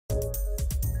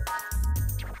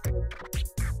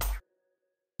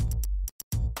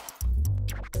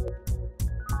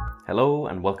Hello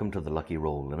and welcome to The Lucky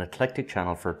Roll, an eclectic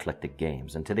channel for eclectic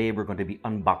games. And today we're going to be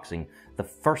unboxing the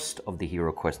first of the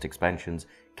HeroQuest expansions,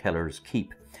 Kellar's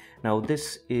Keep. Now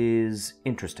this is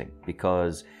interesting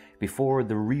because before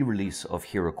the re-release of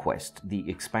HeroQuest, the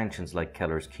expansions like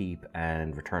Kellar's Keep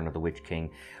and Return of the Witch King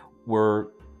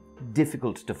were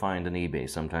difficult to find on eBay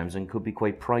sometimes and could be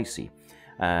quite pricey.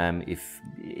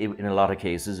 In a lot of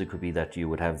cases, it could be that you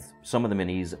would have some of the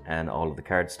minis and all of the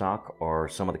card stock, or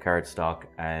some of the card stock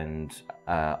and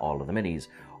all of the minis,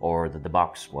 or that the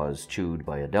box was chewed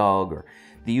by a dog, or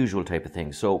the usual type of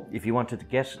thing. So if you wanted to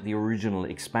get the original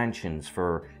expansions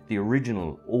for the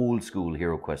original old school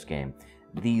HeroQuest game,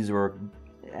 these were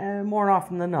more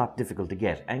often than not difficult to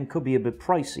get and could be a bit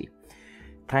pricey.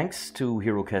 Thanks to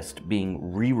HeroQuest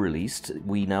being re-released,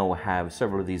 we now have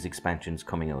several of these expansions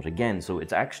coming out again, so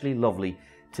it's actually lovely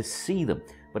to see them,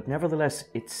 but nevertheless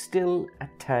it's still a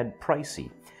tad pricey.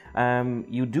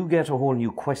 You do get a whole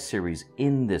new quest series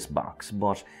in this box,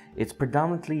 but it's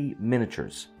predominantly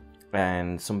miniatures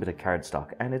and some bit of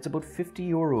cardstock, and it's about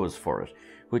 €50 for it,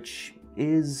 which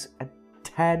is a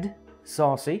tad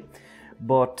saucy,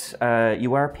 but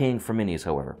you are paying for minis,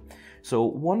 however. So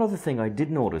one other thing I did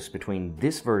notice between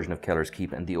this version of Kellar's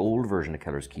Keep and the old version of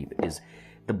Kellar's Keep is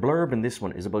the blurb in this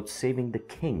one is about saving the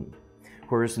king,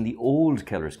 whereas in the old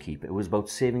Kellar's Keep it was about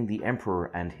saving the emperor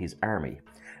and his army.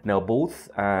 Now both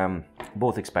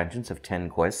expansions have 10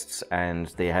 quests and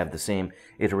they have the same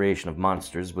iteration of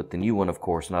monsters, with the new one of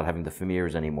course not having the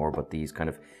Famirs anymore, but these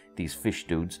fish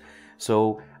dudes.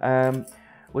 So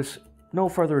with no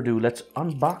further ado, let's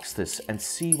unbox this and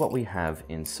see what we have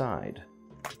inside.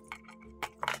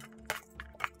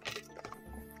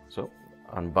 So,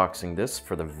 unboxing this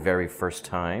for the very first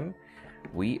time,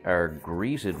 we are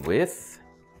greeted with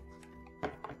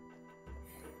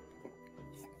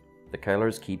the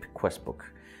Kellar's Keep quest book.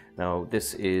 Now,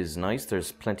 this is nice.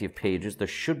 There's plenty of pages. There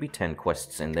should be 10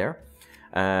 quests in there.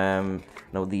 Now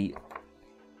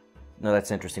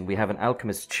that's interesting. We have an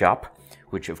alchemist shop,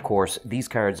 which of course these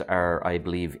cards are, I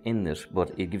believe, in this,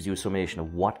 but it gives you a summation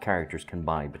of what characters can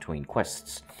buy between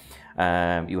quests.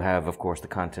 You have, of course, the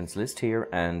contents list here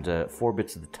and 4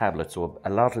 bits of the tablet. So a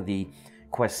lot of the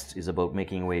quests is about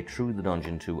making your way through the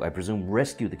dungeon to, I presume,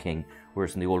 rescue the king,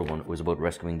 whereas in the older one it was about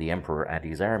rescuing the emperor and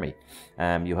his army.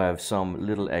 You have some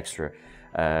little extra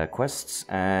quests,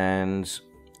 and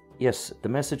yes, the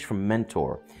message from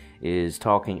Mentor is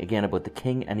talking again about the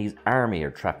king and his army are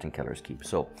trapped in Kellar's Keep.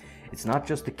 So it's not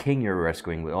just the king you're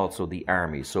rescuing, but also the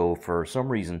army. So for some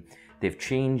reason they've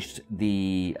changed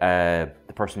the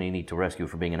person you need to rescue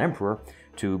from being an emperor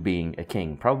to being a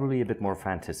king. Probably a bit more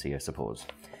fantasy, I suppose.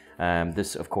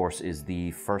 This, of course, is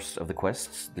the first of the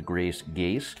quests, the Great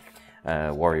Gate,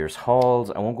 Warriors'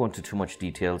 Halls. I won't go into too much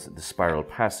details. The Spiral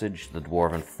Passage, the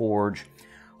Dwarven Forge,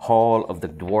 Hall of the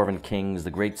Dwarven Kings,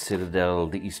 the Great Citadel,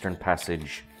 the Eastern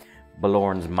Passage,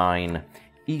 Balorn's Mine,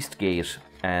 East Gate,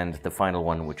 and the final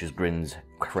one, which is Grin's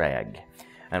Crag.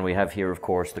 And we have here, of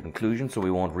course, the conclusion, so we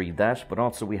won't read that, but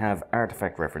also we have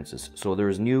artifact references. So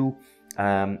there's new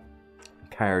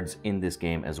cards in this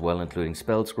game as well, including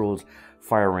spell scrolls,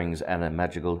 fire rings, and a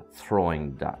magical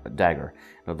throwing dagger.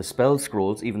 Now the spell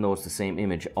scrolls, even though it's the same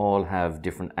image, all have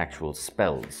different actual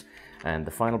spells. And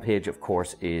the final page, of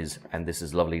course, is, and this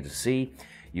is lovely to see,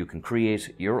 you can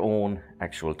create your own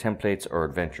actual templates or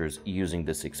adventures using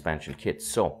this expansion kit.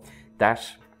 So that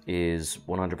is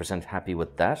 100% happy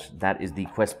with that. That is the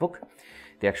quest book.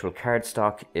 The actual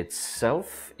cardstock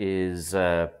itself is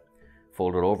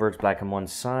folded over. It's black on one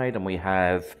side, and we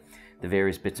have the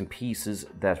various bits and pieces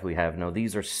that we have. Now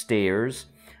these are stairs.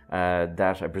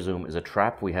 That I presume is a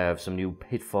trap. We have some new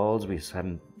pitfalls. We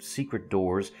have secret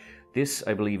doors. This,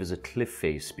 I believe, is a cliff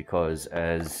face because,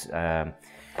 as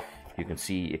you can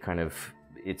see,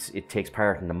 it takes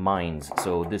part in the mines.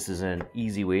 So this is an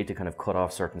easy way to kind of cut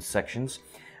off certain sections.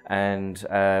 And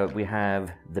we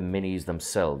have the minis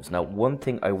themselves. Now, one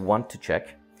thing I want to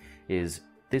check is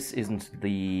this isn't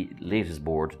the latest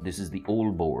board. This is the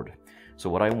old board. So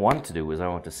what I want to do is I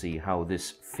want to see how this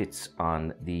fits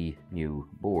on the new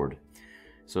board.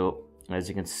 So as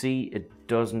you can see, it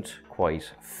doesn't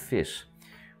quite fit.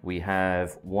 We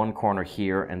have one corner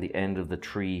here and the end of the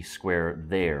tree square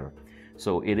there.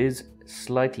 So it is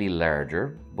slightly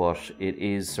larger, but it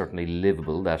is certainly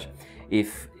livable. That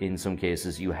if in some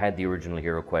cases you had the original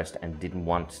HeroQuest and didn't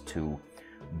want to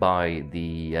buy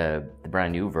the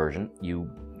brand new version,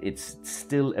 it's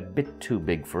still a bit too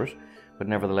big for it, but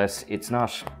nevertheless it's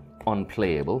not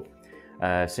unplayable.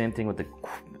 Same thing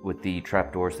with the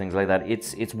trapdoors, things like that.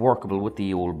 It's workable with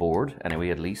the old board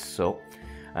anyway, at least. So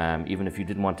even if you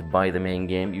didn't want to buy the main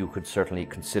game, you could certainly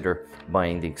consider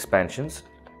buying the expansions.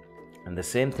 And the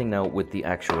same thing now with the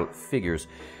actual figures.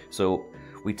 So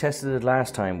we tested it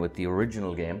last time with the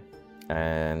original game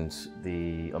and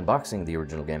the unboxing of the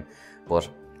original game, but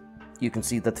you can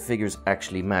see that the figures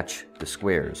actually match the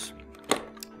squares.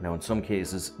 Now in some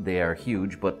cases they are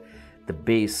huge, but the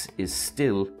base is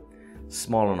still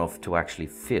small enough to actually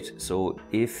fit. So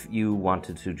if you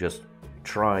wanted to just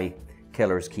try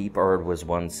Kellar's Keep, or it was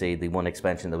one, say, the one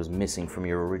expansion that was missing from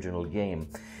your original game,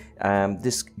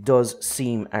 this does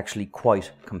seem actually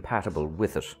quite compatible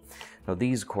with it. Now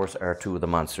these of course are two of the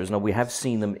monsters. Now we have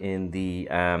seen them in the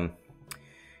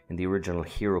original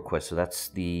HeroQuest, so that's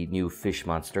the new fish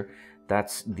monster.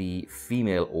 That's the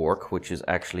female orc, which is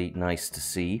actually nice to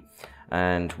see.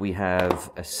 And we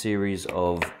have a series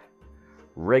of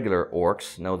regular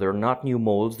orcs. Now they're not new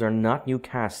molds, they're not new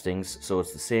castings, so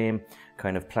it's the same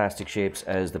kind of plastic shapes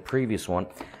as the previous one.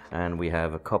 And we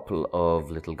have a couple of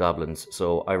little goblins.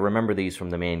 So I remember these from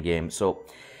the main game. So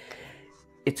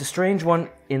it's a strange one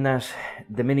in that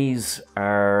the minis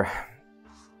are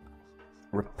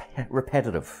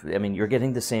repetitive. I mean, you're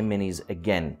getting the same minis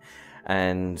again.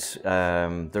 And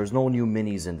there's no new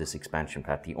minis in this expansion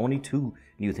pack. The only two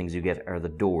new things you get are the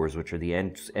doors, which are the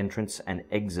entrance and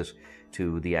exit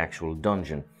to the actual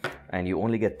dungeon. And you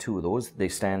only get two of those. They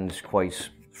stand quite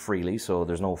freely, so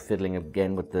there's no fiddling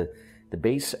again with the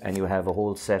base, and you have a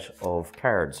whole set of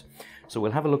cards. So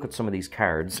we'll have a look at some of these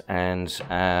cards and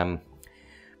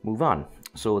move on.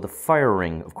 So the Fire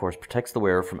Ring, of course, protects the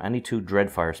wearer from any two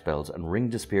Dreadfire spells, and ring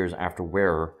disappears after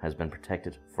wearer has been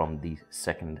protected from the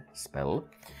second spell.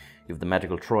 You have the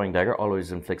Magical Throwing Dagger,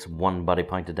 always inflicts 1 body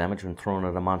point of damage when thrown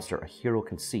at a monster a hero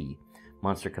can see.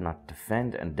 Monster cannot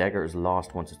defend, and dagger is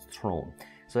lost once it's thrown.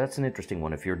 So that's an interesting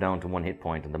one. If you're down to 1 hit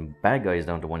point and the bad guy is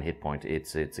down to 1 hit point,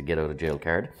 it's a get out of jail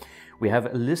card. We have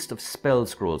a list of spell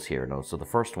scrolls here now. So the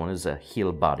first one is a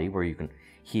Heal Body, where you can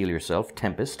heal yourself.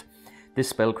 Tempest. This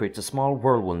spell creates a small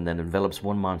whirlwind that envelops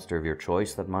one monster of your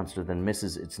choice. That monster then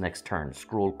misses its next turn.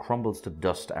 Scroll crumbles to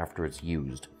dust after it's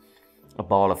used. A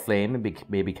Ball of Flame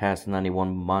may be cast on any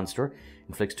one monster.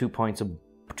 Inflicts 2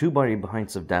 body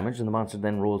points of damage, and the monster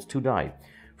then rolls 2 die.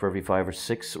 For every 5 or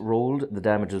 6 rolled, the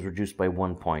damage is reduced by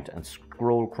 1 point, and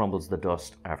Scroll crumbles the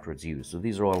dust after it's used. So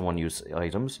these are all one-use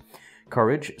items.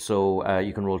 Courage, so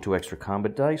you can roll 2 extra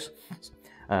combat dice.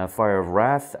 Fire of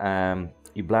Wrath,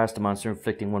 you blast a monster,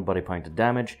 inflicting 1 body point of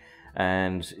damage,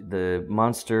 and the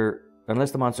monster,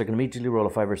 unless the monster can immediately roll a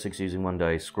 5 or 6 using 1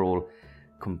 die, Scroll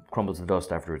crumbles the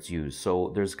dust after it's used.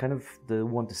 So there's kind of the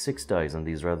 1 to 6 dice on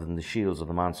these rather than the shields of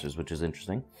the monsters, which is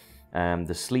interesting.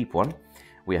 The Sleep one,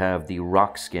 we have the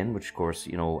Rock Skin, which of course,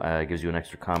 you know, gives you an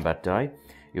extra combat die.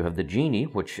 You have the Genie,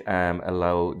 which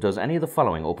does any of the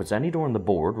following: opens any door on the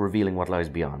board, revealing what lies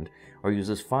beyond, or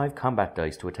uses 5 combat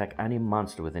dice to attack any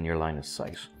monster within your line of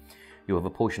sight. You have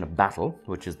a Potion of Battle,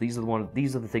 which is these are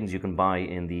the things you can buy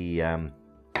in the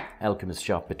Alchemist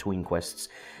shop between quests.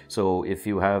 So if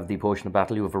you have the Potion of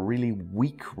Battle, you have a really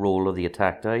weak roll of the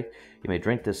attack die. You may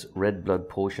drink this red blood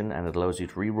potion, and it allows you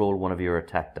to re-roll one of your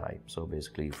attack die. So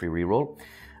basically, free re-roll.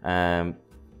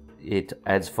 It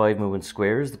adds 5 movement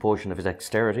squares. The Potion of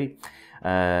Dexterity.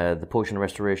 The Potion of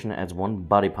Restoration adds 1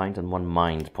 body point and 1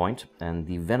 mind point. And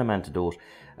the Venom Antidote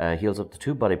heals up to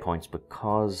 2 body points, but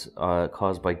caused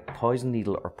by poison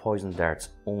needle or poison darts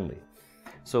only.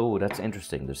 So that's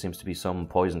interesting. There seems to be some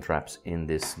poison traps in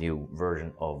this new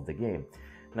version of the game.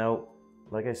 Now,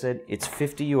 like I said, it's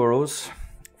 €50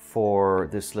 for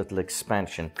this little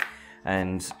expansion,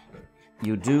 and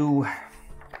you do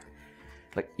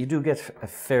get a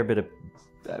fair bit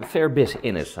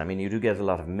in it. I mean, you do get a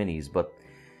lot of minis, but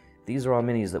these are all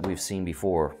minis that we've seen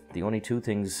before. The only 2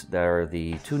 things there are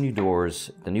the 2 new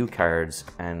doors, the new cards,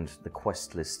 and the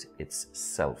quest list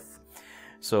itself.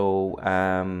 So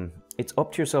it's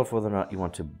up to yourself whether or not you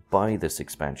want to buy this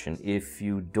expansion. If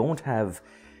you don't have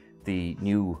the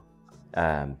new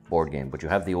board game, but you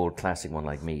have the old classic one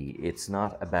like me, it's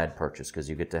not a bad purchase because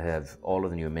you get to have all of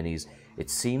the new minis.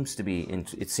 It seems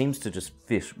to just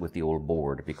fit with the old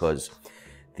board, because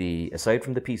aside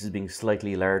from the pieces being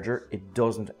slightly larger, it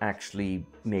doesn't actually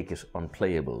make it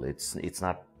unplayable. It's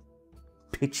not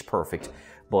pitch perfect,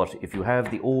 but if you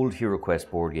have the old HeroQuest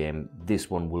board game, this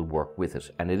one will work with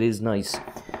it. And it is nice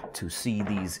to see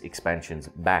these expansions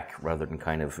back rather than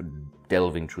kind of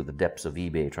delving through the depths of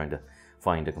eBay trying to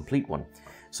find a complete one.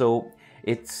 So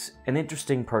it's an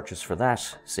interesting purchase for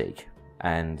that sake.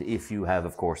 And if you have,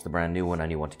 of course, the brand new one and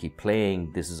you want to keep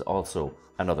playing, this is also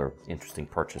another interesting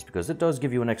purchase, because it does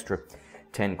give you an extra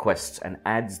 10 quests and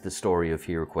adds the story of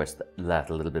HeroQuest that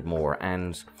a little bit more.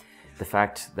 And the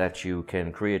fact that you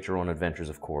can create your own adventures,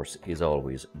 of course, is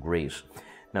always great.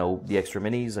 Now, the extra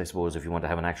minis, I suppose, if you want to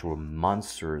have an actual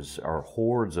monsters or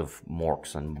hordes of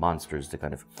morks and monsters to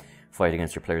kind of fight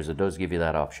against your players, it does give you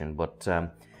that option. But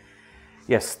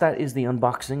yes, that is the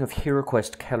unboxing of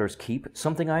HeroQuest Kellar's Keep.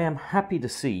 Something I am happy to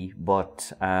see,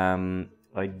 but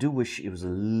I do wish it was a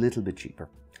little bit cheaper.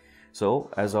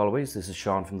 So, as always, this is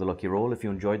Sean from The Lucky Roll. If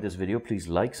you enjoyed this video, please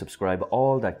like, subscribe,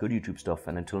 all that good YouTube stuff.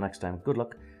 And until next time, good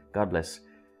luck, God bless,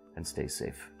 and stay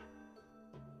safe.